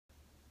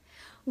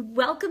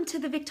Welcome to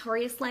the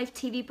Victorious Life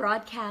TV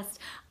broadcast.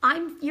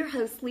 I'm your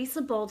host,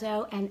 Lisa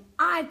Boldo, and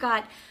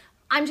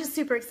I'm just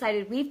super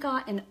excited. We've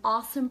got an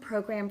awesome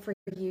program for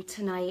you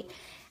tonight.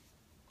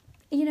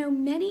 You know,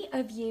 many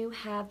of you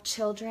have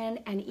children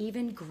and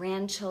even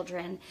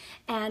grandchildren,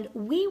 and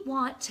we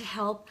want to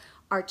help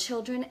our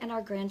children and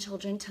our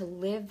grandchildren to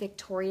live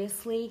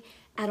victoriously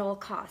at all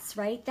costs,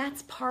 right?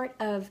 That's part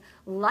of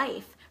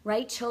life,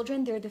 right?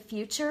 Children, they're the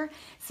future.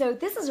 So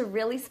this is a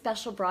really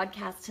special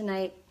broadcast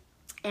tonight,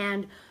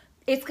 and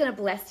it's going to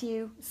bless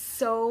you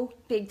so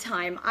big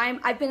time.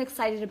 I've been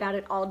excited about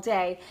it all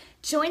day.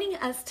 Joining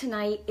us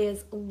tonight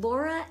is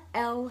Laura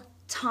L.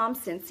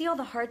 Thompson. See all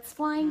the hearts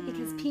flying?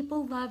 Because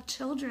people love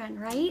children,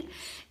 right?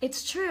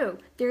 It's true.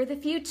 They're the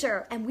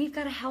future, and we've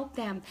got to help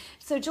them.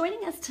 So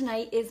joining us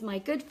tonight is my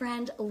good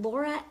friend,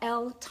 Laura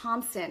L.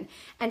 Thompson,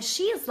 and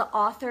she is the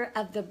author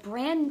of the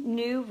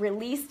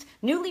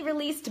newly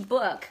released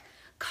book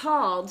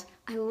called,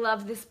 I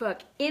love this book,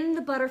 In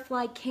the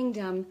Butterfly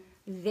Kingdom,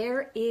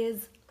 There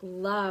Is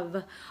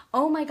Love.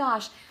 Oh my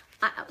gosh.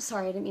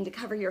 Sorry, I didn't mean to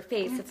cover your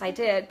face if I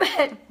did,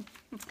 but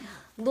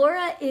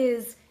Laura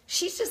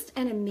she's just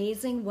an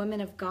amazing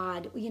woman of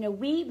God. You know,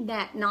 we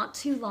met not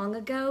too long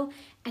ago,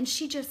 and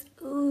she just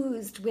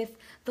oozed with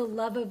the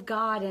love of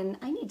God, and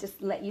I need to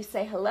let you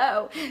say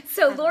hello.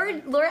 So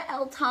Laura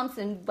L.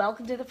 Thompson,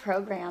 welcome to the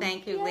program.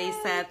 Thank you, Yay.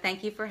 Lisa.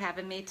 Thank you for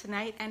having me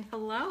tonight, and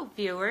hello,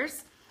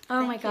 viewers.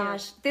 Oh my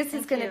gosh, this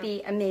is going to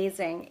be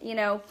amazing. You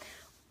know,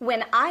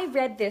 when I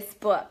read this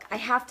book, I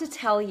have to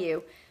tell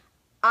you,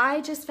 I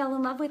just fell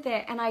in love with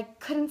it, and I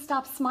couldn't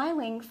stop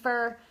smiling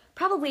for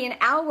probably an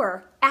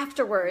hour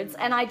afterwards.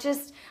 And I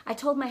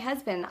told my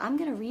husband, I'm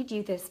going to read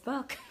you this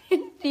book,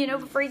 you know,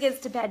 before he gets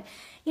to bed.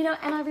 You know,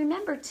 and I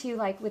remember too,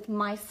 like with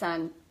my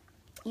son,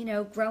 you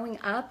know, growing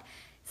up,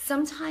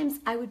 sometimes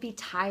I would be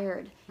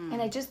tired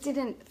and I just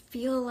didn't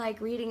feel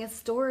like reading a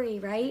story,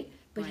 right?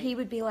 But he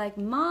would be like,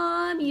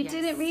 Mom, you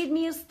didn't read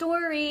me a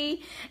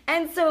story.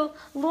 And so,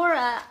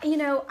 Laura, you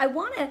know,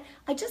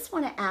 I just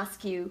want to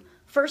ask you,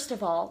 first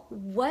of all,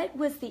 what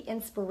was the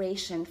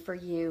inspiration for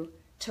you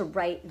to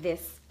write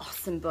this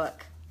awesome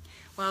book?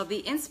 Well, the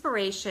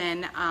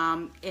inspiration,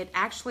 it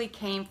actually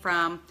came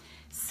from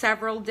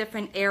several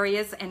different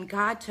areas, and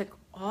God took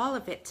all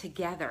of it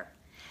together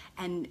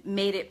and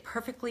made it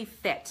perfectly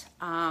fit.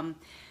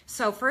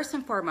 So first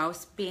and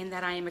foremost, being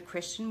that I am a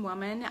Christian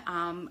woman,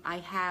 I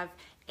have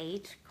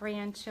 8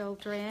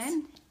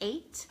 grandchildren,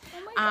 8.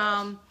 Oh my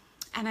gosh.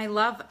 And I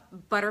love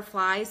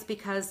butterflies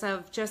because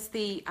of just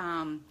the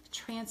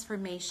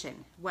transformation,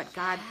 what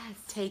God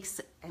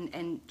takes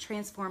and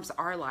transforms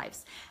our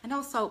lives. And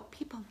also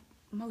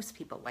most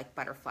people like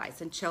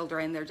butterflies, and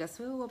children, they're just,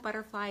 ooh, a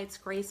butterfly, it's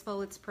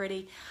graceful, it's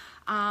pretty.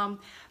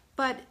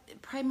 But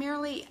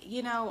primarily,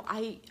 you know,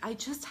 I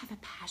just have a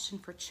passion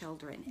for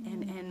children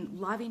and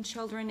loving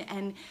children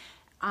and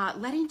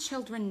letting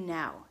children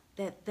know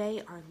that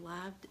they are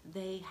loved,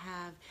 they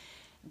have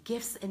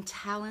gifts and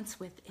talents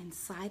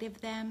inside of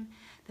them,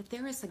 that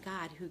there is a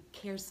God who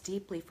cares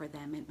deeply for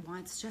them and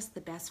wants just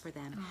the best for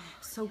them.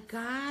 So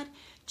God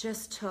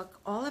just took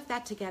all of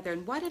that together,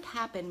 and what had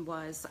happened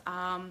was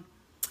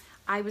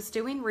I was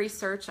doing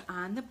research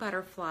on the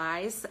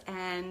butterflies,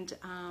 and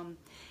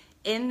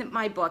in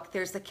my book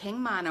there's a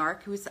king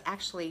monarch who's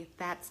actually,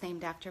 that's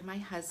named after my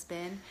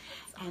husband.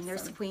 That's and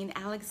there's Queen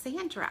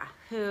Alexandra,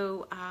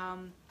 who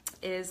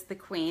is the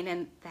queen,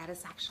 and that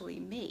is actually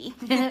me.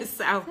 So that's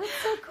so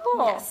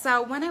cool. Yeah,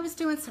 so when I was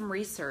doing some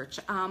research,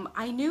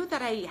 I knew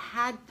that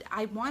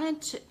I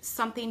wanted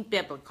something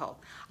biblical.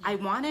 I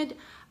wanted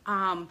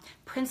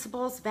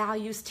principles,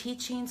 values,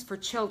 teachings for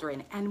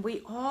children, and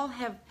we all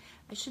have,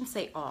 I shouldn't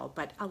say all,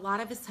 but a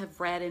lot of us have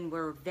read and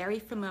we're very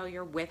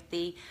familiar with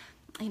the,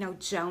 you know,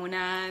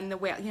 Jonah and the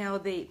whale, you know,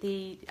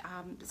 the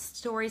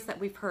stories that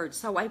we've heard.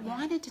 So I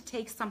wanted to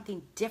take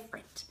something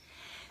different,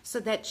 so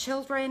that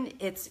children,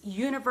 it's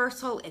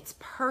universal, it's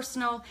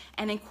personal,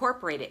 and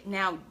incorporate it.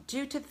 Now,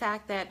 due to the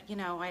fact that, you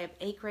know, I have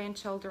 8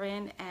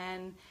 grandchildren,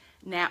 and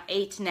now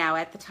 8 now,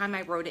 at the time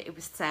I wrote it, it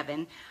was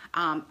 7,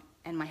 and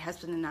my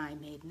husband and I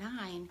made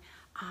 9,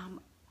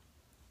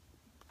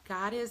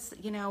 God is,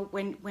 you know,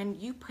 when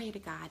you pray to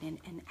God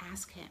and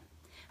ask Him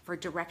for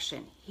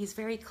direction, He's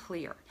very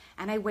clear,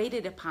 and I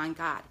waited upon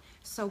God.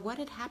 So what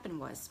had happened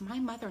was, my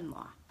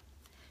mother-in-law,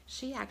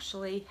 she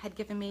actually had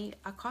given me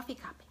a coffee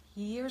cup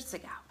years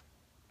ago,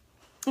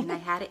 and I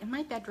had it in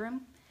my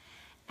bedroom,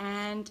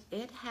 and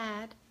it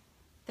had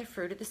the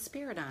fruit of the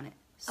Spirit on it.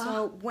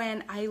 So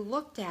when I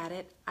looked at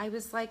it, I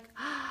was like,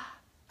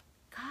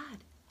 God,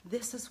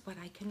 this is what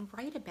I can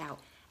write about.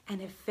 And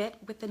it fit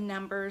with the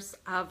numbers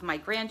of my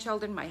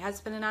grandchildren, my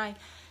husband and I.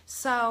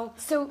 So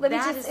let me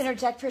just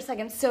interject for a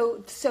second.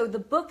 So the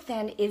book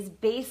then is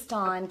based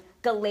on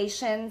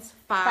Galatians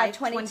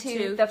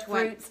 5:22, the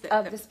fruits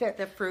of the Spirit.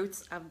 The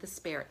fruits of the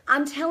Spirit.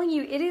 I'm telling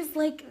you, it is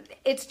like,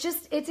 it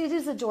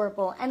is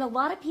adorable. And a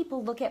lot of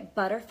people look at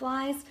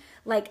butterflies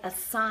like a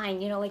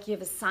sign, you know, like you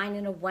have a sign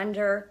and a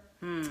wonder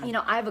You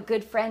know, I have a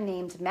good friend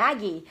named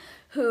Maggie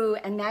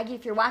and Maggie,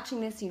 if you're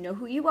watching this, you know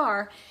who you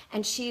are,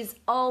 and she's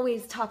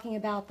always talking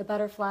about the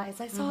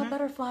butterflies. I saw a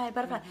butterfly,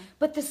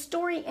 But the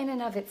story in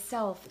and of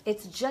itself,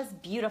 it's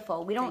just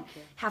beautiful. We don't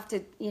have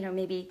to, you know,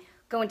 maybe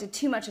go into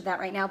too much of that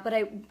right now, but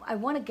I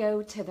want to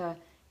go to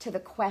the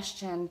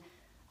question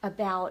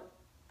about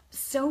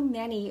so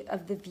many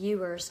of the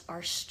viewers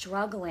are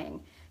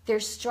struggling. They're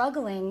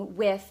struggling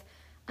with,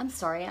 I'm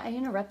sorry, I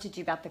interrupted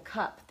you about the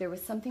cup. There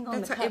was something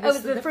on the cup. It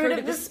was the fruit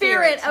of the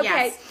Spirit.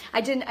 Okay.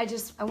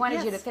 Yes. I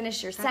wanted you to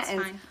finish your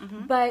sentence.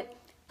 Fine. But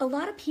a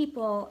lot of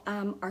people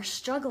are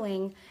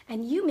struggling,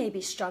 and you may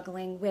be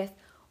struggling with,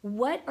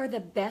 what are the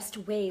best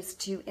ways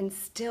to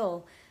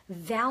instill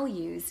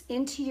values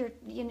into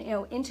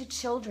into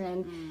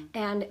children?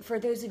 And for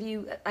those of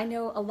you, I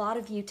know a lot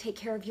of you take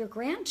care of your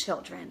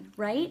grandchildren,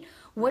 right?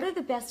 What are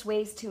the best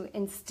ways to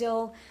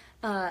instill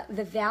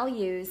the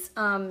values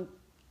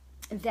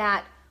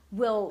that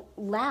will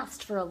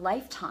last for a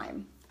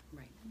lifetime?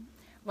 Right.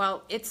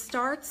 Well, it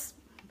starts,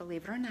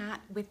 believe it or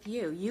not, with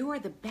you. You are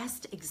the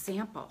best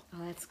example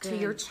to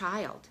your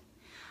child,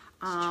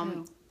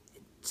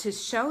 to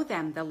show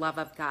them the love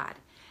of God.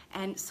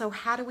 And so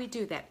how do we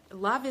do that?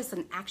 Love is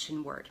an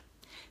action word.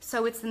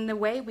 So it's in the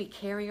way we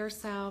carry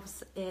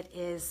ourselves. It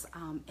is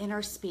in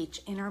our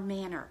speech, in our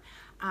manner.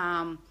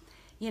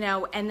 You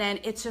know, and then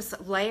it's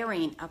just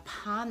layering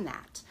upon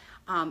that.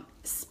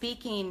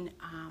 Speaking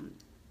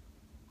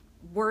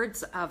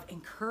words of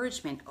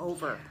encouragement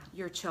over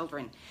your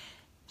children,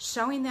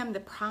 showing them the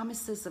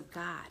promises of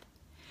God,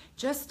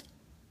 just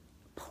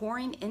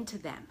pouring into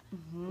them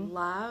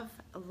love.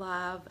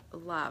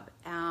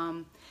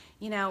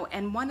 You know,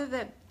 and one of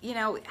the, you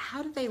know,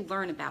 how do they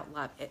learn about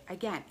love?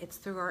 Again, it's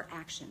through our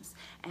actions,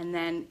 and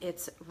then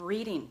it's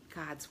reading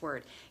God's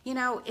word. You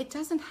know, it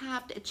doesn't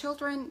have to,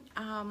 children,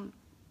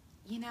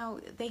 you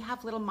know, they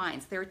have little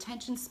minds. Their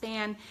attention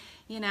span,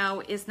 you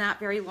know, is not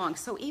very long.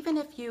 So even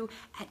if you,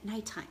 at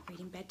nighttime,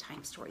 reading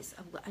bedtime stories,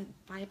 a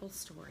Bible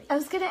story. I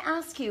was going to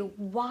ask you,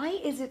 why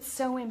is it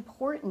so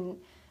important,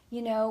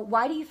 you know,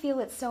 why do you feel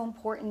it's so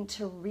important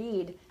to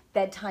read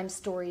bedtime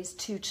stories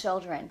to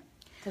children?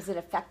 Does it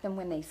affect them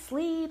when they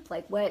sleep?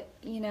 Like what,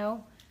 you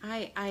know?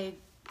 I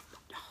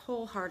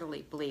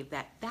wholeheartedly believe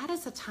that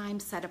is a time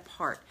set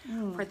apart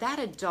for that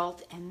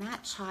adult and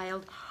that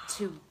child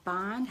to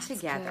bond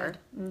together,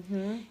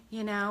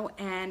 you know,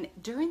 and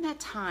during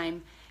that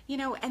time, you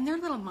know, and their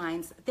little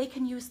minds, they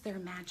can use their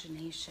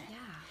imagination.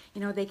 You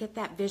know, they get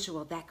that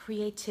visual, that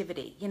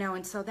creativity, you know,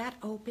 and so that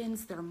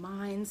opens their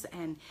minds,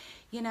 and,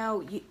 you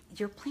know,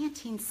 you're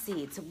planting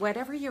seeds.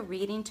 Whatever you're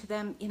reading to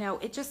them, you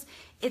know,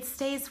 it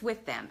stays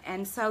with them.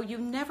 And so you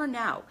never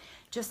know.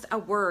 Just a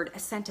word, a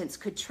sentence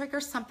could trigger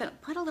something,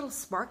 put a little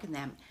spark in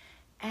them.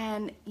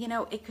 And, you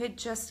know, it could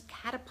just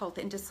catapult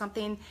into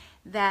something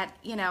that,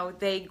 you know,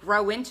 they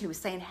grow into,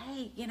 saying,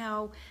 hey, you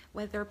know,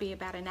 whether it be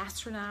about an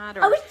astronaut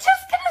or... I was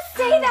just going to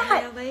say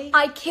that. Really?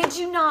 I kid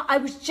you not. I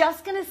was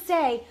just going to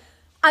say...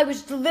 I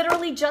was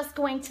literally just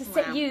going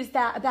to use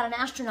that about an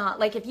astronaut.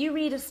 Like if you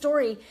read a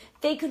story,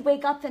 they could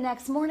wake up the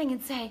next morning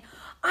and say,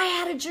 I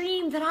had a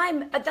dream that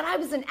I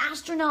was an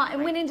astronaut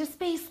and went into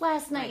space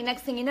last night.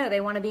 Next thing you know,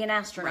 they want to be an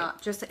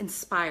astronaut. Just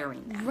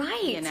inspiring them.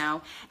 Right. You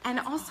know, and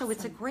also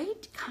it's a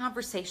great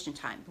conversation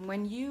time.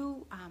 When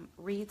you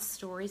read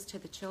stories to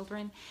the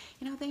children,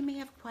 you know, they may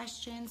have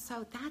questions.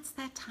 So that's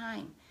that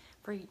time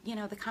for, you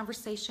know, the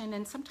conversation.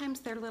 And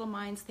sometimes their little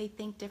minds, they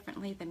think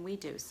differently than we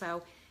do.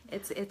 So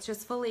it's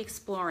just fully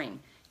exploring,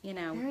 you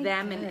know,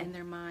 them and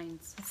their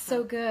minds.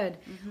 So good.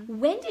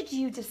 When did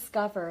you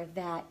discover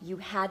that you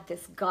had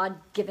this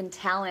God-given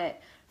talent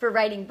for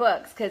writing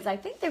books? Because I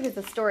think there was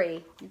a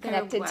story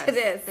connected to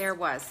this. There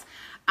was.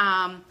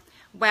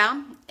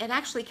 Well, it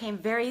actually came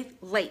very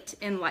late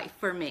in life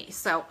for me.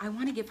 So I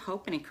want to give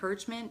hope and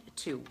encouragement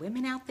to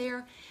women out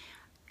there,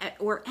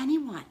 or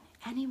anyone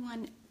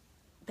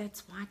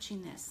that's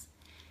watching this.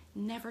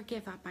 Never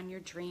give up on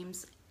your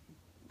dreams.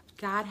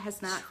 God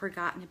has not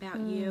forgotten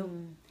about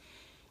you.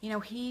 You know,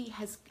 He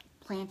has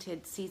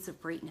planted seeds of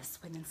greatness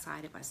within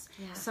inside of us.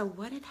 So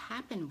what had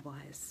happened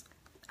was,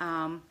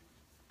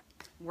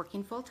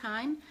 working full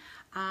time,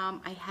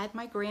 I had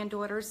my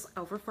granddaughters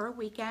over for a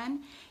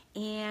weekend,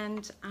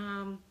 and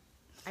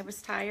I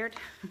was tired,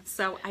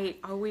 so I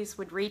always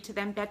would read to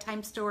them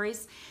bedtime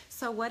stories.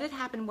 So what had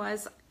happened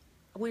was,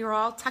 we were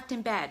all tucked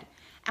in bed,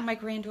 and my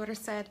granddaughter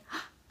said,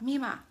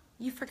 Mima,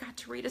 you forgot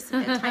to read us a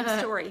bedtime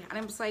story. And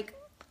I was like,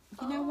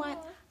 you know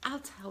what?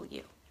 I'll tell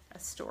you a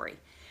story.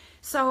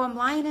 So I'm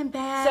lying in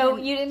bed. So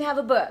you didn't have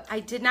a book? I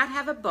did not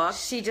have a book.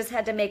 She just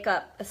had to make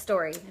up a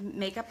story.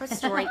 Make up a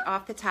story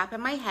off the top of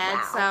my head.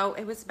 Wow. So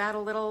it was about a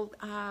little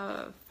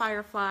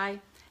firefly,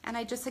 and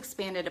I just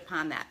expanded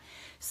upon that.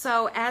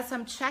 So as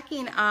I'm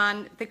checking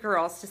on the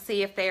girls to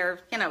see if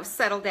they're, you know,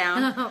 settled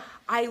down,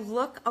 I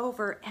look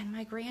over, and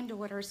my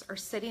granddaughters are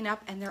sitting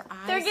up, and their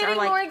eyes They're getting are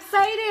like more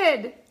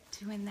excited.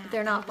 Doing that.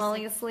 They're not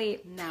falling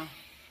asleep. No.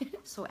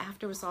 So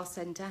after it was all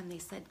said and done, they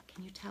said,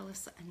 can you tell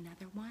us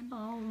another one?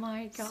 Oh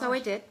my gosh. So I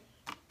did.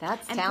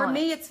 That's and talent. for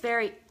me, it's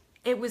very,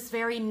 it was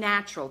very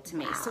natural to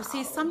me. So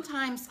see, Wow.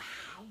 sometimes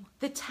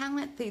the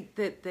talent,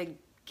 the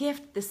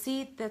gift, the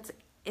seed,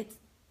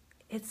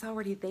 it's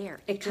already there.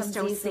 You It just comes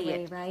don't see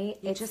easily, it. right?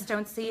 You just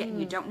don't see it, and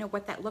you don't know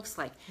what that looks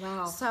like.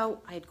 Wow.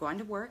 So I had gone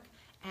to work,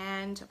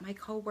 and my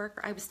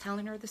coworker, I was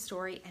telling her the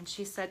story, and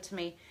she said to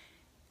me,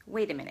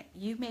 "Wait a minute,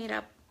 you made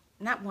up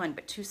not one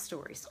but 2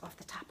 stories off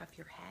the top of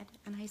your head?"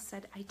 And I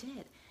said, "I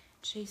did."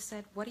 She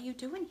said, "What are you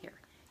doing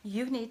here?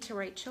 You need to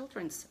write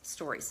children's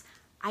stories."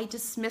 I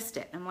dismissed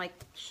it. I'm like,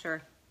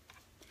 "Sure."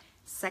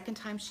 Second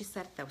time she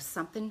said it, though,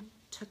 something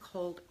took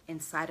hold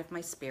inside of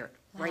my spirit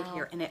right Wow.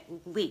 here, and it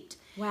leaped.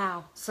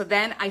 Wow. So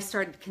then I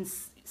started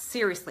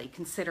seriously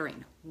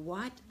considering,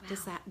 what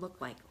does that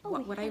look like? Oh,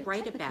 What we would I had a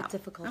write technical about?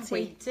 difficulty. Oh,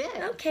 we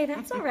did. Okay,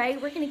 that's all right.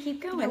 We're going to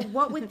keep You going. know,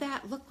 what would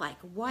that look like?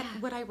 What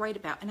would I write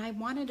about? And I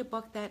wanted a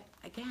book that,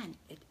 again,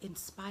 it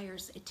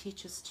inspires, it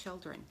teaches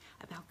children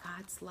about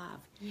God's love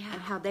Yeah.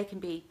 and how they can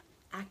be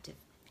active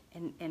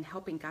in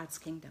helping God's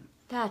kingdom.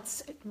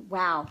 That's,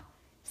 wow.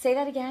 Say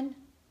that again.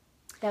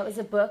 That was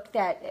a book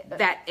that...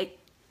 That it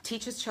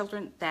teaches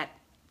children that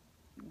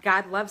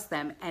God loves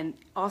them, and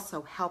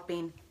also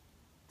helping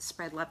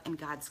spread love in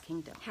God's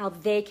kingdom. how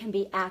they can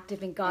be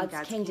active in God's,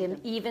 kingdom,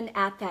 even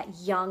at that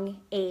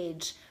young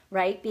age,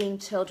 right? Being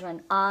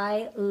children.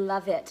 I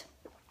love it.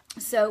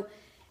 So,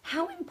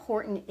 how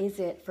important is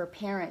it for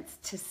parents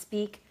to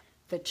speak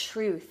the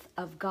truth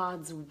of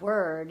God's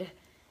word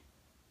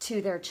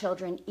to their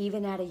children,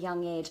 even at a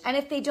young age? And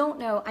if they don't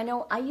know, I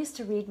know I used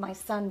to read my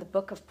son the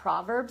book of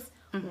Proverbs,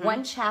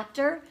 one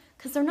chapter,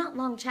 because they're not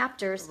long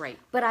chapters. Right.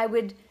 But I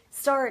would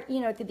start,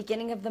 at the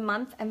beginning of the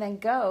month and then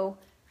go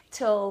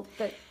till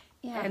the...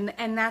 Yeah.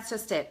 And that's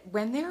just it.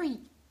 When they're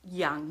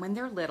young, when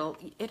they're little,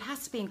 it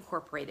has to be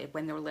incorporated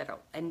when they're little.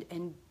 And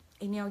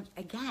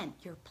again,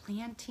 you're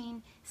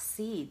planting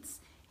seeds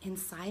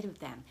inside of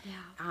them.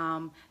 Yeah.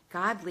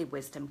 Godly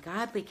wisdom,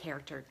 godly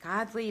character,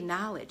 godly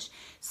knowledge.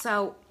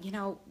 So,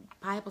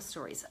 Bible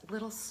stories,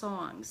 little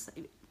songs,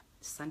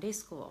 Sunday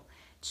school,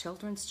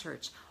 children's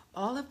church,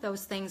 all of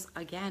those things,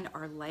 again,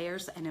 are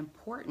layers and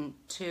important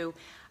to...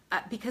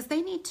 because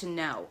they need to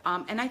know.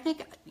 And I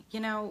think,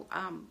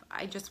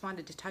 I just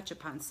wanted to touch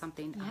upon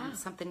something. Yeah.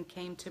 Something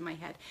came to my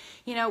head.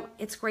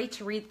 It's great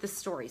to read the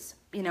stories,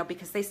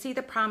 because they see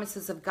the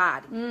promises of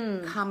God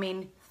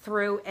coming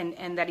through,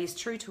 and that he's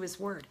true to his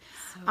word.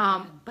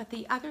 But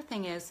the other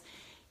thing is,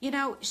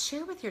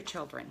 share with your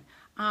children.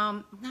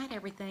 Not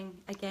everything,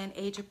 again,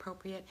 age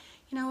appropriate.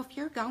 If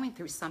you're going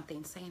through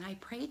something, saying, I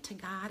prayed to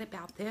God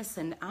about this,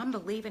 and I'm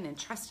believing and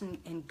trusting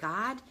in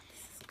God,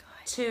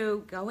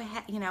 to go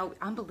ahead,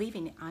 I'm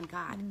believing on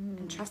God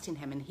and trusting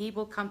him, and he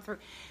will come through.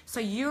 So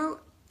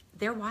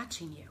they're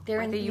watching you.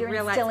 You're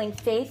instilling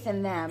faith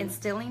in them.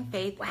 Instilling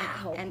faith.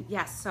 Wow. And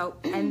yes, so,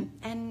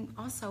 and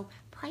also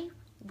pray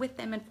with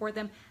them and for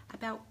them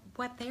about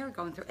what they are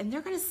going through. And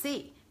they're going to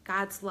see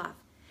God's love,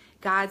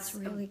 God's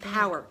really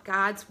power,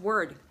 God's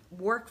word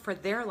work for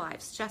their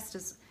lives, just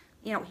as,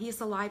 he's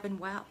alive and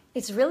well.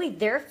 It's really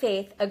their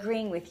faith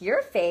agreeing with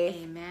your faith.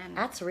 Amen.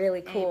 That's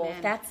really cool.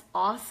 Amen. That's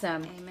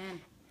awesome.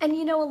 Amen. And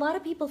a lot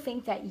of people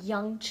think that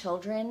young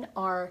children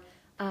are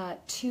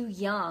too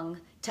young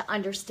to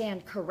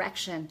understand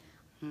correction.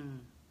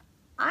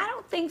 I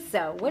don't think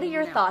so. What are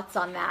your No. thoughts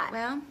on that?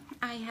 Well,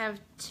 I have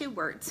 2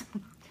 words.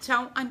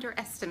 Don't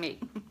underestimate.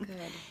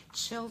 Good.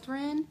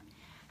 Children,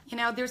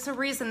 there's a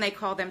reason they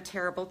call them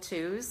terrible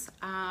twos,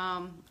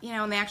 and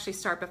they actually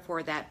start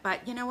before that.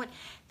 But you know what?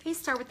 They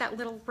start with that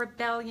little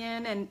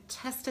rebellion and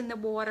testing the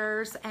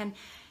waters. And,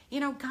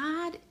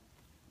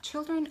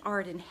 children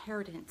are an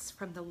inheritance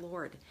from the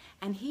Lord,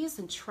 and he has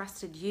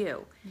entrusted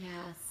you.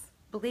 Yes.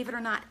 Believe it or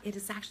not, it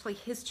is actually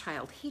his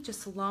child. He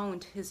just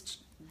loaned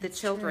the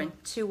children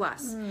to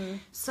us.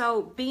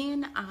 So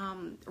being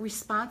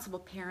responsible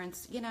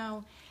parents,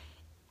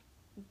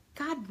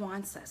 God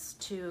wants us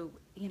to,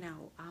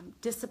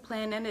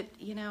 discipline, and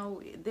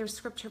there's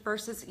scripture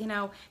verses,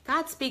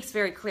 God speaks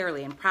very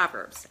clearly in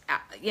Proverbs,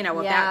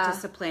 about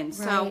discipline.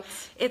 So right.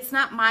 it's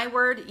not my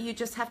word. You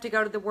just have to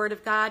go to the word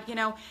of God,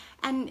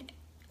 and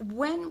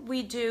when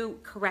we do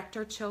correct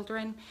our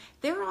children,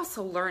 they're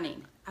also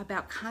learning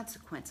about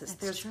consequences.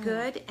 There's true.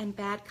 good and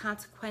bad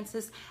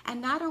consequences,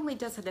 and not only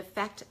does it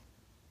affect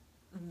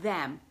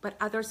them, but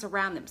others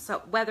around them.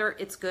 So whether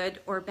it's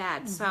good or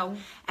bad. So,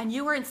 and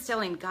you are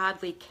instilling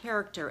godly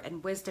character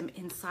and wisdom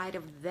inside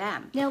of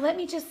them. Now, let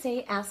me just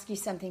ask you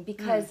something,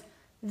 because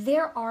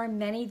there are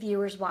many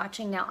viewers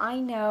watching. Now,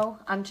 I know,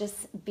 I'm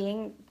just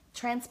being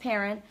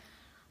transparent.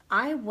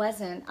 I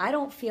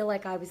don't feel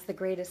like I was the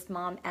greatest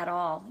mom at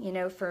all,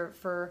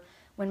 for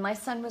when my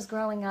son was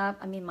growing up.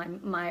 I mean,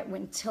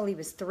 until he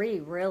was 3,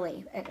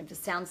 really. It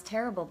just sounds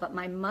terrible, but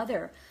my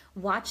mother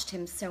watched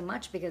him so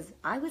much because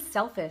I was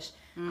selfish.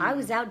 I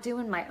was out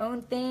doing my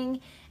own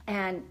thing,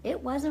 and it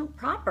wasn't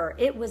proper.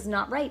 It was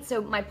not right. So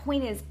my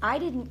point is, I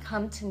didn't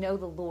come to know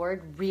the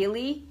Lord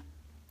really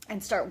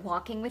and start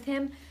walking with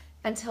him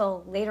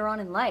until later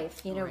on in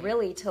life, Right.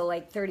 really till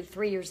like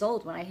 33 years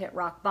old when I hit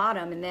rock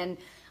bottom. And then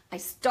I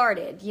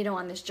started,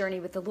 on this journey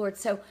with the Lord.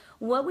 So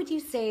what would you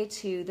say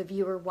to the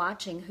viewer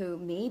watching who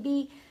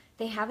maybe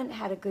they haven't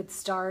had a good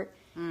start?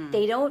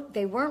 They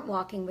weren't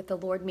walking with the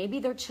Lord. Maybe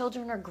their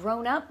children are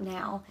grown up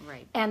now.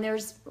 Right. And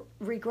there's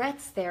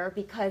regrets there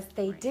because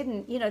they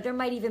didn't, there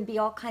might even be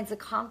all kinds of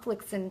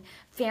conflicts and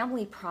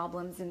family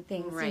problems and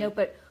things, Right.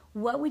 But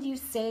what would you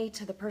say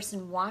to the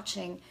person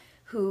watching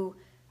who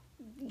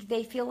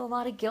they feel a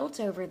lot of guilt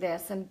over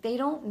this and they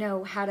don't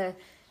know how to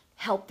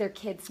help their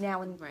kids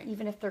now, and Right.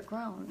 even if they're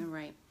grown?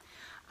 Right.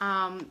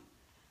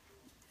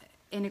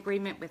 In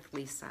agreement with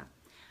Lisa,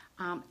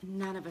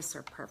 none of us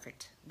are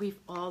perfect. We've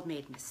all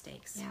made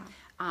mistakes.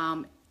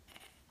 Yeah.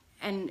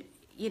 And,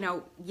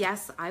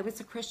 yes, I was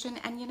a Christian,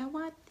 and you know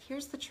what?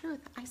 Here's the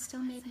truth. I still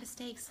made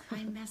mistakes.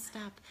 I messed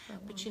up.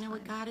 But you know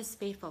what? God is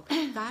faithful.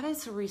 God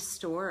is a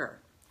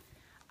restorer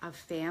of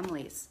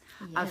families,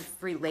 Yes.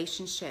 of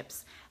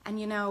relationships. And,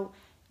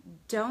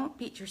 don't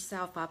beat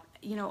yourself up.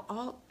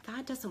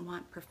 God doesn't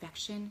want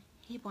perfection.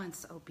 He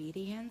wants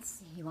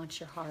obedience. He wants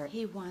your heart.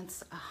 He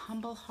wants a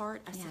humble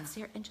heart, a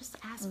sincere, and just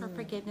ask for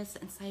forgiveness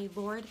and say,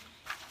 Lord,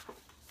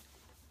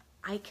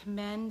 I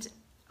commend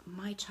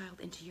my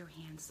child into your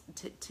hands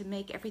to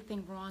make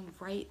everything wrong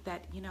right,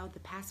 that, the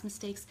past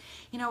mistakes,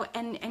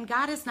 and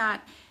God is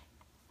not,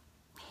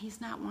 he's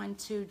not one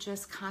to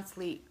just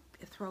constantly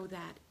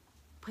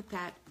put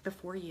that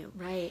before you.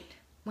 Right.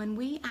 When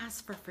we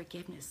ask for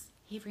forgiveness,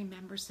 he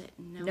remembers it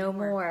No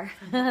more.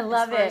 From I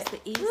love as far it. as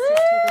the east is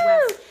to the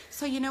west.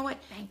 So you know what?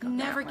 Bank on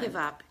Never that give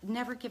one. up.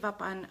 Never give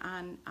up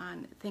on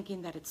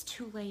thinking that it's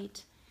too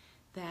late,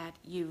 that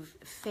you've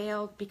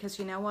failed, because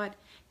you know what?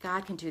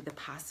 God can do the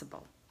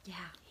possible. Yeah.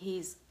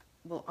 He's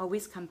will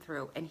always come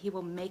through, and he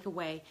will make a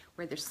way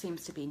where there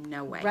seems to be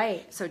no way.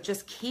 Right. So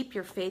just keep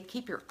your faith,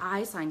 keep your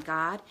eyes on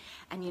God,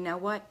 and you know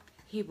what?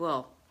 He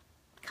will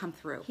come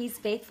through. He's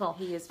faithful.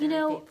 He is very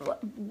faithful.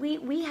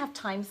 We have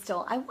time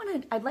still.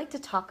 I'd like to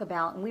talk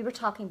about, and we were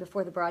talking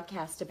before the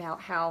broadcast about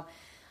how,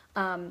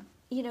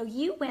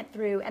 you went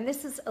through, and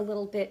this is a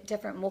little bit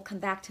different. And we'll come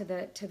back to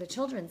the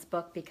children's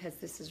book because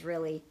this is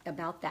really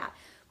about that.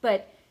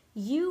 But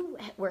you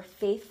were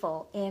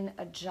faithful in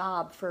a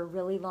job for a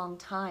really long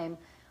time,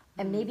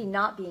 and maybe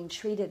not being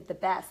treated the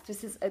best.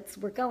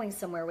 We're going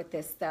somewhere with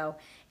this though.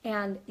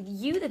 And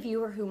you, the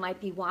viewer who might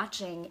be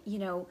watching,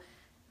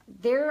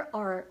 there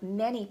are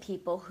many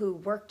people who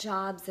work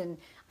jobs, and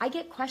I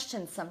get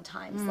questions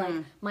sometimes like,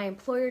 my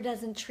employer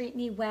doesn't treat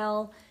me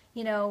well,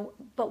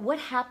 but what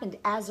happened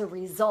as a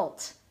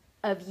result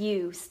of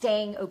you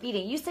staying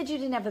obedient? You said you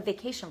didn't have a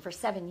vacation for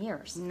 7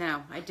 years.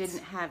 No, I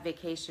didn't have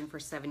vacation for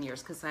 7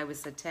 years because I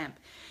was a temp.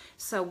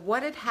 So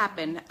what had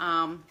happened,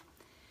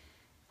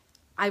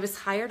 I was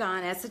hired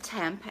on as a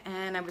temp,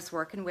 and I was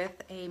working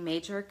with a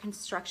major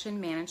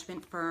construction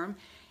management firm,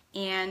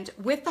 and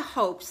with the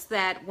hopes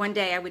that one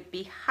day I would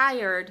be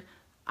hired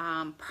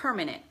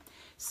permanent.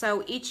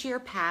 So each year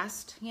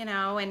passed, and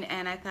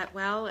I thought,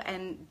 well,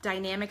 and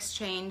dynamics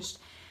changed.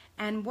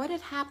 And what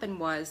had happened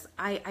was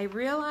I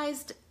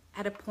realized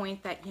at a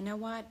point that, you know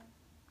what,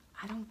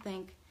 I don't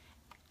think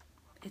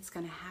it's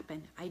going to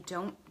happen. I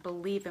don't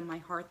believe in my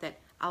heart that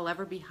I'll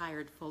ever be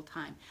hired full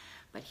time.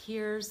 But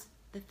here's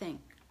the thing.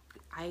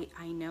 I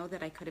know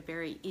that I could have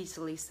very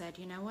easily said,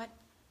 you know what,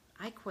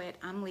 I quit,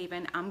 I'm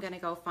leaving, I'm going to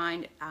go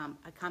find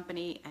a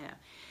company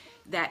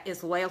that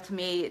is loyal to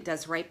me,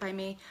 does right by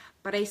me.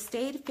 But I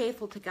stayed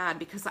faithful to God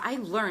because I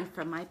learned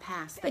from my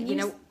past that,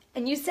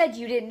 And you said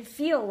you didn't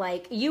feel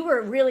like, you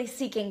were really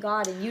seeking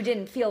God, and you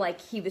didn't feel like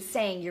he was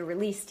saying you're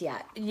released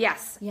yet.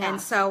 Yes. Yeah. And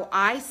so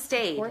I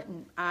stayed.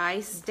 Important.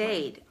 I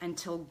stayed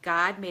until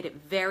God made it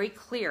very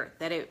clear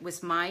that it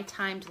was my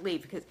time to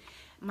leave, because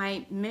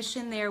my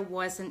mission there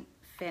wasn't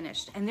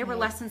finished. And there were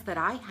lessons that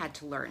I had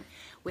to learn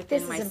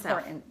within myself. This is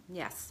important.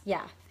 Yes.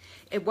 Yeah.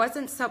 It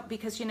wasn't so,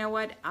 because you know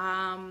what?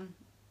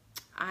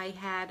 I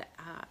had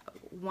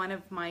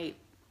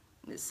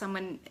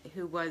someone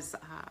who was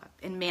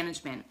in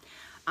management.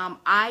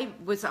 I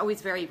was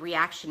always very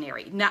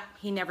reactionary.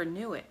 He never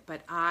knew it,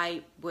 but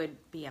I would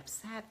be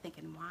upset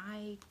thinking,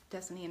 why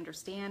doesn't he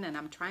understand? And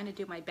I'm trying to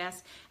do my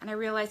best. And I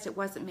realized it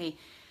wasn't me.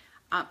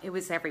 It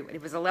was everyone.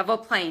 It was a level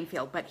playing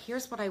field. But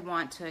here's what I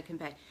want to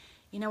convey.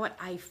 You know what?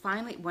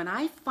 When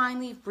I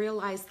finally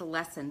realized the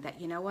lesson that,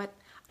 you know what?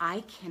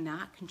 I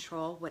cannot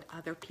control what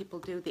other people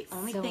do. The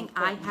only thing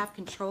I have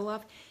control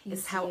of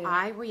is how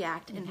I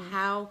react and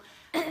how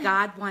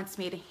God wants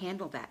me to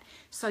handle that.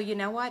 So you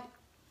know what?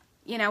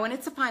 And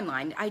it's a fine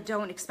line. I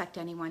don't expect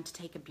anyone to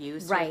take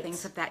abuse or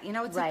things like that.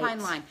 It's a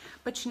fine line.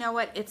 But you know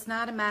what? It's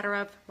not a matter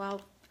of,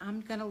 well,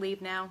 I'm going to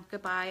leave now.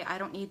 Goodbye. I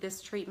don't need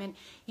this treatment.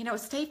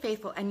 Stay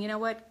faithful. And you know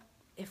what?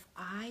 If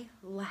I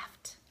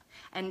left,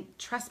 and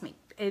trust me,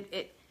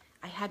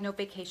 I had no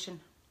vacation.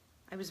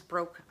 I was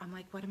broke. I'm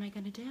like, what am I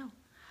going to do?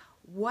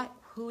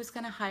 Who's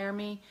going to hire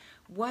me?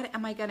 What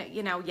am I going to,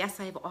 yes,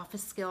 I have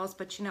office skills,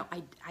 but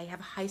I have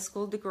a high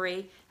school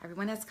degree.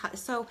 Everyone has,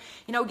 so,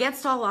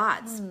 against all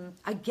odds,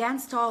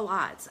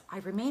 I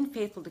remained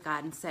faithful to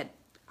God and said,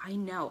 I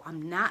know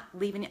I'm not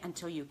leaving it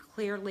until you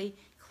clearly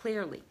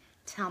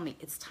tell me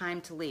it's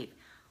time to leave.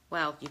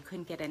 Well, you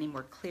couldn't get any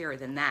more clear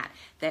than that.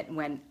 That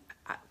when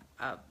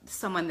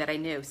someone that I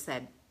knew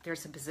said,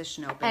 "There's a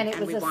position open," and it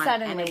was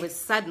suddenly. It was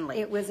suddenly.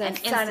 It was and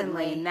suddenly.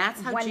 Instantly, and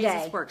that's how One Jesus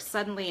day. works,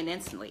 suddenly and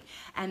instantly.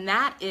 And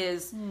that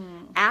is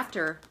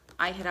after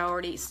I had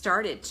already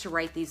started to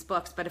write these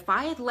books. But if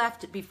I had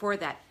left before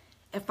that,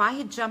 if I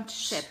had jumped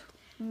ship,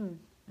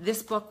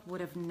 this book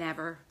would have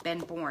never been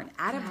born.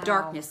 Out of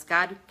darkness,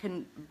 God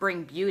can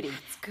bring beauty.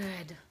 It's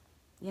good.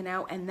 You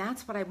know, and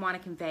that's what I want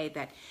to convey,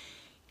 that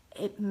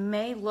it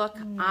may look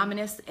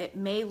ominous. It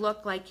may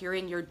look like you're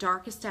in your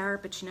darkest hour,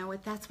 but you know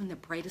what? That's when the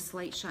brightest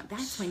light shines.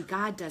 That's when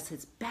God does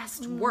his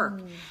best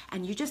work.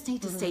 And you just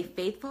need to stay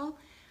faithful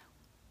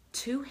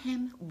to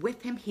him,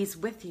 with him. He's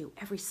with you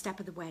every step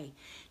of the way.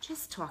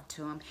 Just talk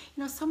to him.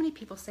 You know, so many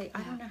people say,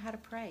 I don't know how to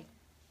pray.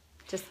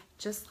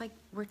 Just like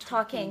we're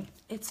talking.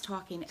 It's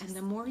talking. And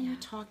the more you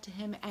talk to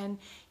him, and,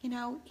 you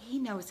know, he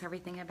knows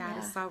everything about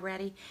us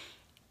already.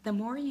 The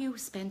more you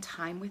spend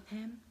time with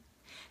him,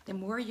 the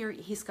more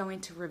he's going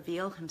to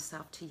reveal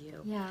himself to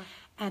you. Yeah.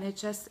 And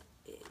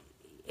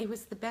it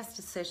was the best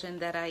decision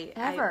that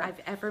I've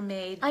ever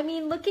made. I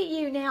mean, look at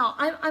you now.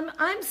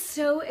 I'm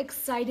so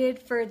excited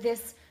for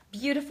this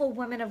beautiful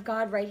woman of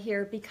God right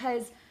here,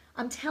 because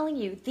I'm telling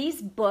you,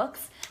 these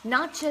books,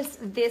 not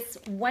just this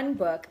one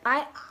book.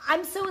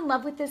 I'm so in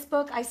love with this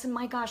book. I said,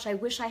 my gosh, I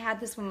wish I had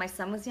this when my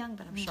son was young,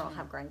 but I'm sure I'll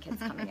have grandkids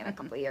coming in a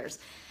couple of years.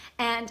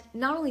 And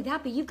not only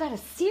that, but you've got a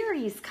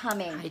series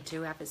coming. I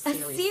do have a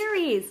series. A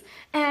series.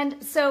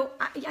 And so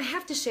I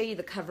have to show you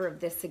the cover of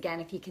this again,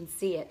 if you can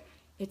see it.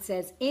 It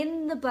says,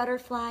 "In the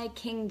butterfly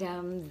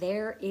kingdom,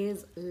 there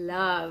is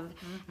love."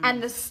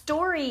 And the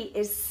story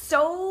is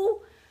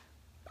so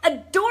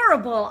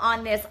adorable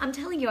on this. I'm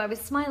telling you, I was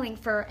smiling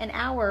for an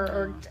hour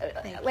or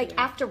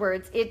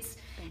afterwards. It's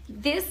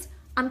this,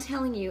 I'm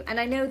telling you. And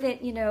I know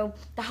that, you know,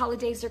 the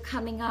holidays are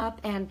coming up,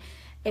 and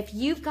if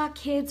you've got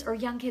kids or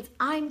young kids,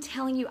 I'm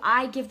telling you,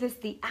 I give this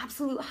the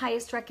absolute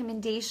highest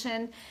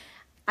recommendation.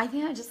 I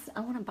think I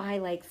want to buy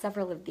like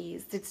several of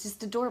these. It's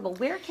just adorable.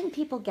 Where can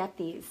people get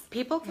these?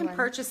 People can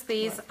purchase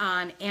these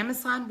on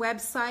Amazon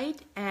website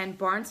and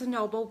Barnes &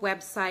 Noble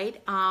website.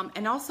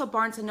 And also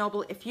Barnes &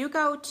 Noble, if you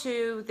go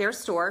to their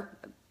store,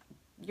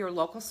 your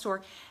local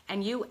store,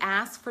 and you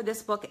ask for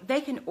this book,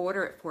 they can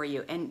order it for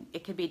you, and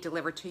it can be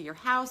delivered to your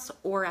house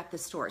or at the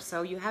store.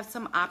 So you have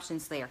some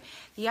options there.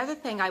 The other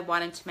thing I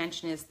wanted to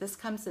mention is this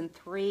comes in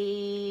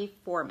 3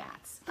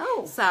 formats.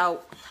 Oh. So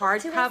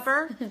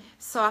hardcover,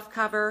 soft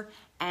cover,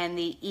 and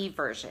the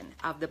e-version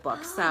of the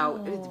book.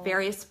 So it's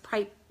various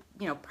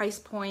price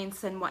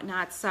points and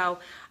whatnot. So,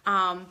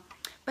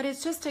 but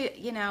it's just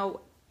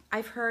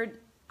I've heard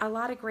a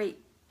lot of great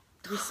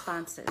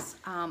responses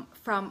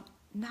from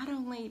not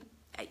only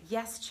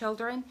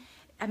children,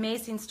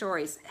 amazing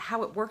stories,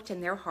 how it worked in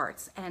their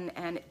hearts,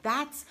 and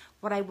that's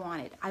what I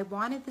wanted. I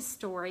wanted the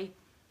story.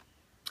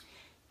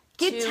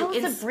 Tell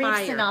us a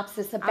brief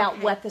synopsis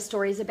about what the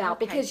story's about,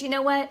 because you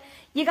know what?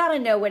 You got to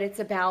know what it's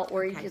about,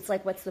 or it's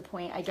like, what's the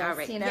point, I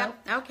guess, you know?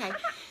 Yep. Okay.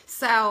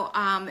 So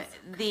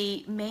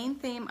the main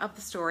theme of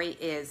the story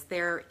is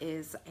there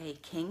is a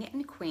king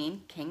and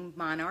queen, King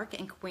Monarch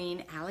and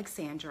Queen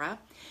Alexandra,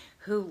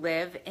 who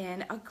live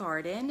in a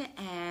garden,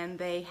 and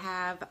they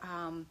have,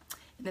 in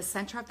the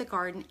center of the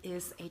garden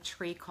is a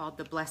tree called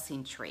the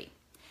blessing tree.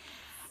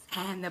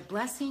 And the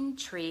blessing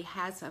tree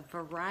has a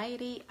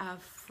variety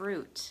of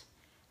fruit.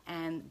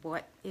 And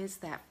what is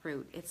that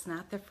fruit? It's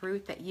not the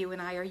fruit that you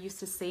and I are used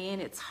to seeing.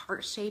 It's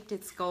heart-shaped,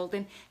 it's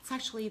golden. It's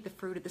actually the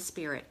fruit of the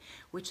Spirit,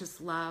 which is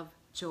love,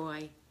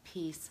 joy,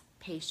 peace,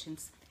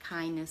 patience,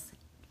 kindness,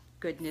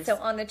 goodness. So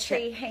on the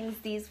tree hangs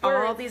these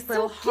words. All these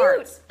little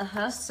hearts.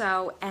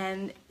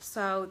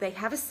 So they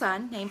have a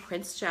son named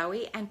Prince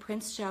Joey, and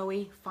Prince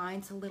Joey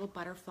finds a little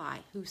butterfly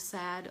who's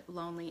sad,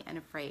 lonely, and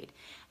afraid.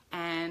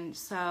 And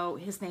so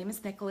his name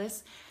is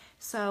Nicholas.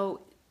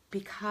 So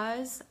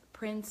because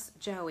Prince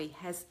Joey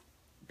has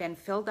been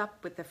filled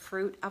up with the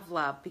fruit of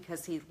love,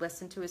 because he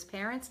listened to his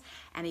parents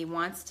and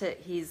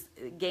he's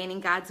gaining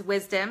God's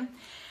wisdom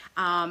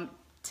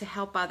to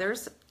help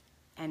others,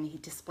 and he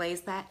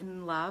displays that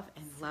in love,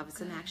 and love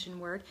is an action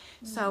word.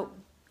 So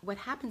what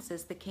happens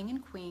is the king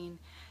and queen,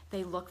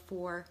 they look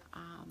for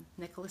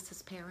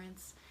Nicholas's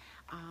parents,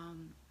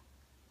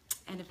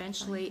 and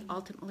eventually,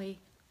 ultimately,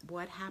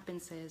 what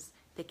happens is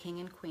the king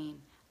and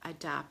queen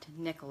adopt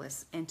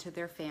Nicholas into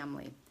their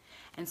family.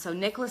 And so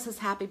Nicholas is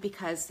happy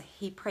because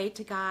he prayed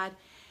to God.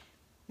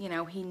 You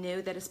know, he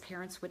knew that his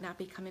parents would not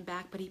be coming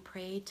back, but he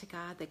prayed to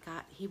God that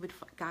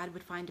God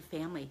would find a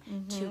family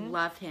to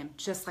love him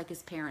just like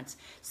his parents.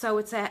 So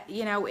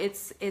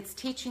it's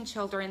teaching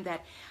children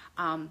that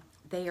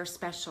they are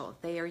special,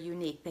 they are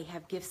unique, they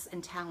have gifts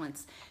and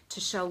talents to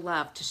show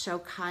love, to show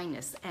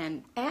kindness,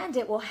 and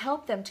it will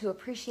help them to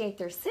appreciate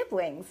their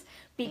siblings,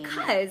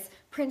 because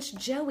Prince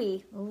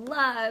Joey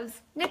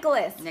loves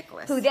Nicholas,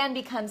 who then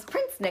becomes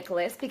Prince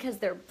Nicholas, because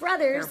they're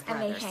brothers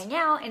and they hang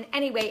out. And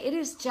anyway, it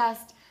is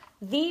just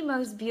the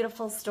most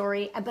beautiful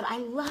story. But I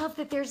love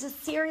that there's a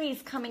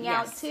series coming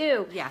out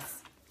too.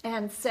 Yes.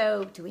 And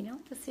so, do we know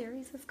what the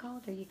series is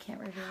called, or you can't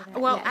reveal that?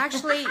 Well, yet?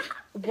 actually,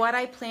 what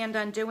I planned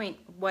on doing,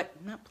 what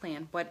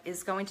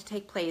is going to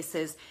take place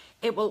is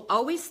it will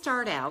always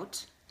start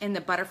out in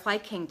the butterfly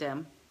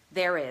kingdom.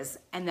 There is,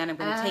 and then I'm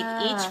going to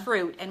take each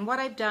fruit. And what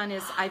I've done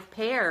is I've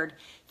paired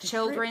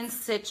children's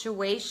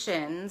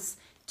situations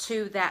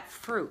to that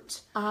fruit.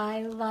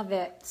 I love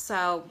it.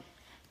 So,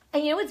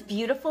 and you know what's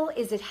beautiful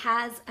is it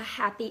has a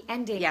happy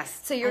ending.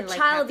 Yes, So your I like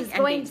child is happy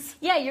going. endings.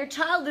 Yeah, your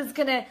child is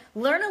going to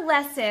learn a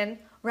lesson,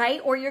 right?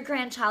 Or your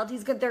grandchild,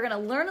 they're going to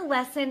learn a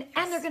lesson,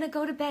 and they're going to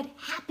go to bed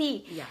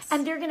happy. Yes.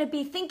 And they're going to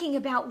be thinking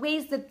about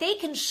ways that they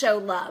can show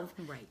love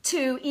Right.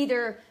 to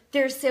either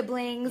their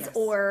siblings Yes.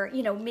 or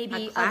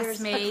maybe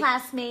others, a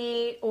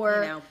classmate,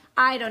 or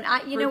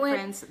you know what?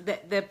 Friends.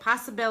 The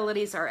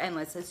possibilities are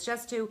endless. It's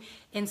just to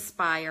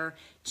inspire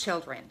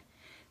children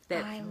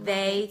that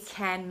they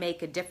can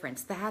make a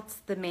difference. That's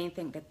the main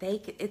thing, that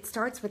it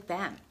starts with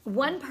them.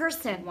 One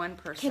person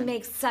can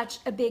make such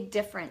a big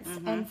difference.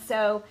 And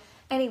so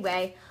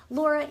anyway,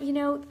 Laura,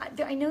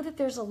 I know that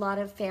there's a lot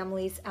of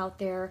families out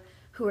there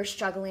who are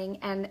struggling,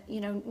 and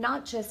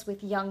not just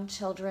with young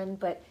children,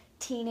 but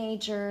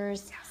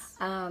teenagers,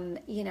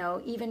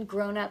 even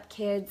grown-up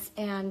kids.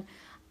 And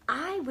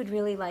I would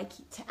really like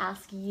to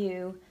ask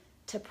you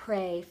to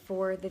pray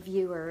for the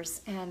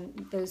viewers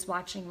and those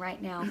watching right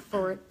now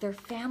for their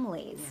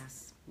families.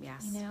 Yes.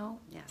 Yes.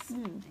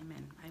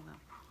 Amen. I will.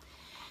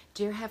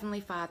 Dear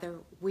Heavenly Father,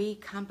 we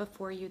come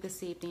before you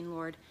this evening,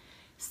 Lord,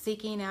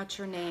 seeking out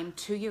your name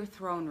to your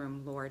throne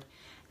room, Lord,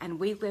 and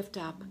we lift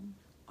up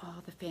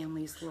all the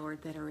families,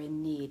 Lord, that are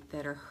in need,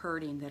 that are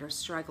hurting, that are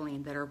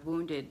struggling, that are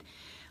wounded.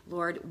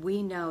 Lord,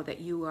 we know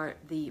that you are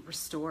the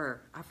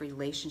restorer of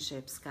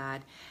relationships,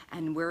 God,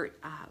 and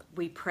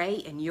we pray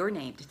in your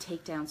name to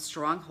take down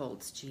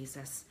strongholds,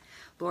 Jesus.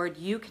 Lord,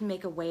 you can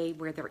make a way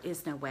where there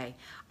is no way.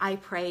 I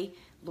pray,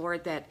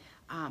 Lord, that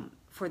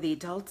for the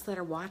adults that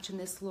are watching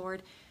this,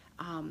 Lord,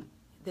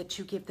 that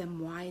you give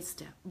them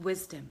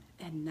wisdom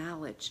and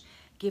knowledge.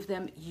 Give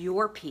them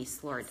your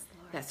peace, Lord,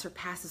 that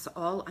surpasses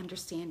all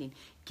understanding.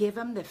 Give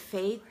them the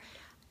faith.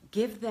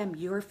 Give them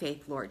your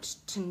faith, Lord,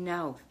 to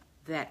know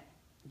that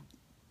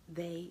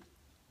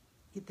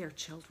their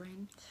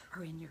children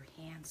are in your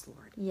hands,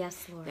 Lord.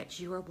 Yes, Lord. That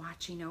you are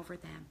watching over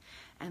them.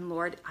 And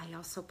Lord, I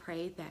also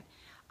pray that,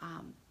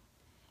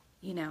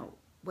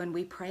 when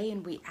we pray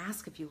and we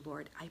ask of you,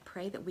 Lord, I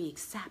pray that we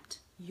accept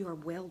your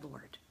will,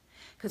 Lord.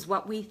 Because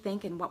what we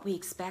think and what we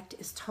expect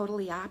is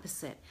totally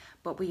opposite.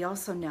 But we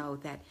also know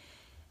that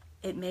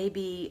it may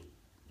be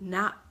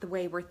not the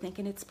way we're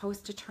thinking it's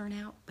supposed to turn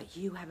out, but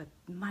you have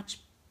a much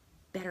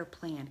better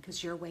plan,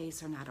 because your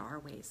ways are not our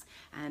ways.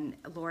 And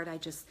Lord,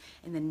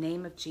 in the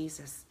name of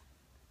Jesus,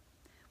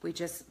 we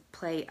just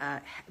pray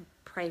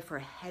for a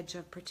hedge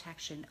of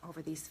protection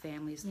over these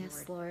families, Lord.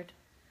 Yes, Lord.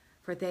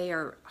 For they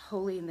are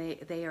holy, and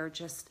they are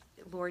just,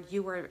 Lord,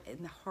 you are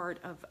in the heart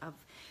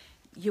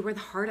you are the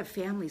heart of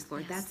families,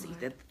 Lord. Yes,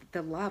 That's Lord.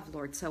 the love,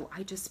 Lord. So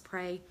I just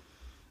pray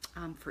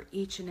for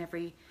each and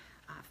every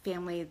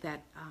family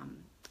that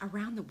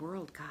around the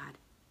world, God,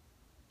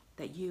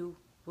 that you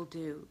will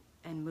do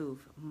and move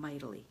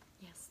mightily.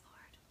 Yes,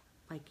 Lord.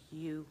 Like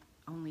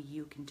only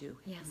you can do.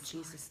 Yes, in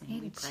Jesus' Lord. name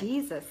we In pray.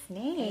 Jesus'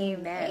 name.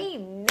 Amen.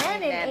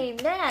 Amen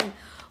and amen.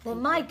 Well,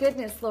 my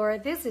goodness, Laura,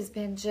 this has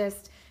been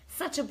just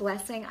such a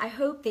blessing. I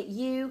hope that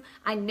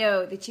I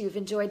know that you've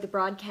enjoyed the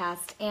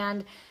broadcast,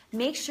 and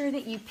make sure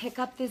that you pick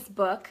up this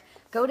book.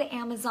 Go to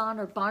Amazon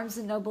or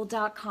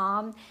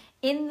BarnesandNoble.com.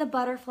 In the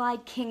Butterfly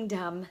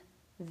Kingdom,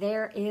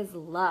 There is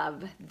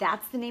Love.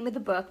 That's the name of the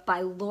book,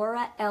 by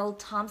Laura L.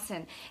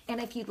 Thompson.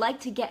 And if you'd like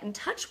to get in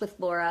touch with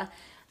Laura,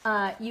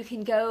 you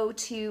can go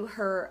to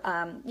her,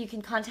 you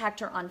can contact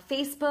her on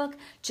Facebook.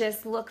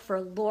 Just look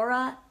for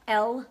Laura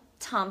L.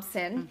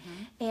 Thompson.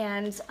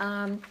 And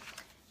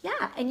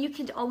and you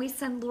can always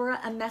send Laura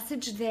a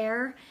message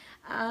there.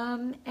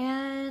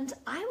 And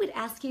I would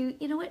ask you,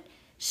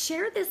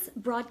 share this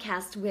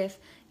broadcast with,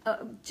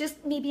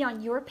 just maybe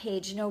on your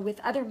page, with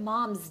other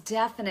moms,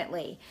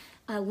 definitely.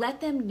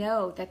 Let them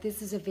know that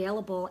this is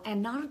available,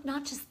 and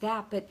not just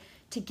that, but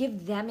to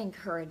give them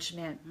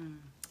encouragement.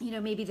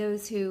 Maybe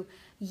those who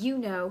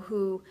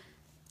who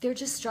they're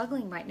just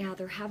struggling right now.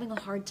 They're having a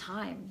hard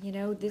time.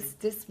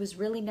 This was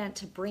really meant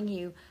to bring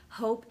you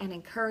hope and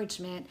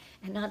encouragement,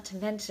 and not to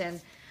mention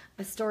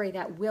a story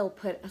that will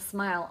put a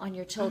smile on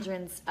your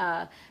children's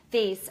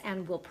face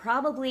and will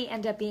probably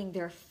end up being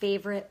their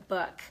favorite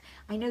book.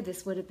 I know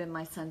this would have been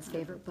my son's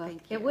favorite book.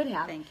 Thank you. It would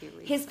have. Thank you,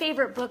 Lisa. His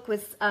favorite book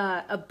was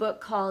a book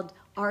called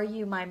Are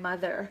You My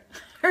Mother?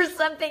 Or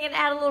something, and it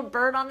had a little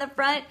bird on the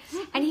front.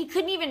 And he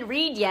couldn't even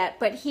read yet,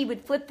 but he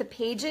would flip the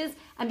pages.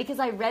 And because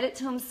I read it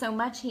to him so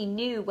much, he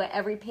knew what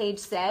every page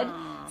said.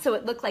 So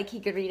it looked like he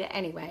could read it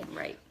anyway.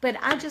 Right. But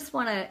I just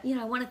want to,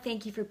 I want to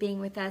thank you for being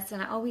with us. And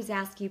I always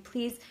ask you,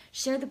 please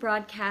share the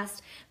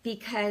broadcast,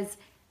 because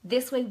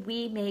this way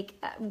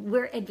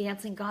we're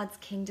advancing God's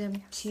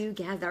kingdom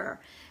together.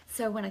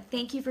 So I want to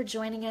thank you for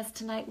joining us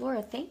tonight.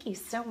 Laura, thank you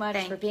so much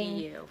for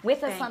being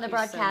with us on the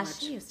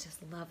broadcast. She is just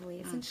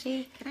lovely, isn't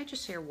she? Can I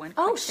just share one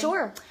Oh, quick thing?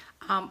 sure.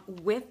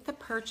 With the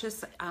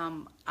purchase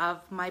of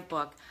my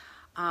book,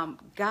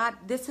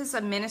 this is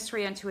a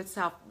ministry unto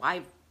itself.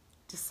 I've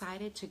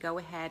decided to go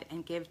ahead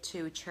and give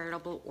to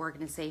charitable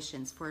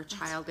organizations for a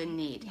child in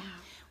need,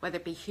 whether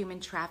it be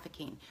human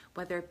trafficking,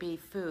 whether it be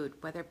food,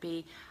 whether it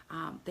be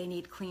they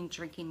need clean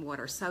drinking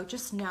water. So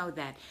just know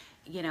that,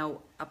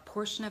 a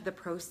portion of the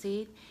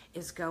proceed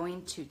is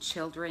going to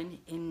children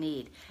in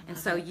need. And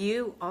so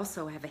you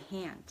also have a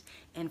hand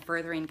in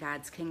furthering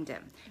God's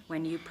kingdom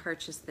when you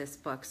purchase this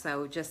book.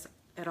 So just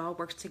it all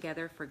works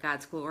together for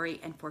God's glory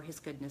and for his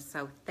goodness.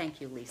 So thank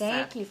you, Lisa.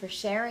 Thank you for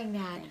sharing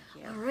that. Thank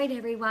you. All right,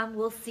 everyone.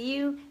 We'll see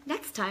you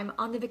next time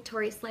on the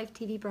Victorious Life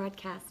TV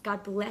broadcast.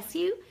 God bless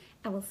you,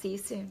 and we'll see you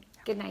soon.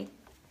 Good night.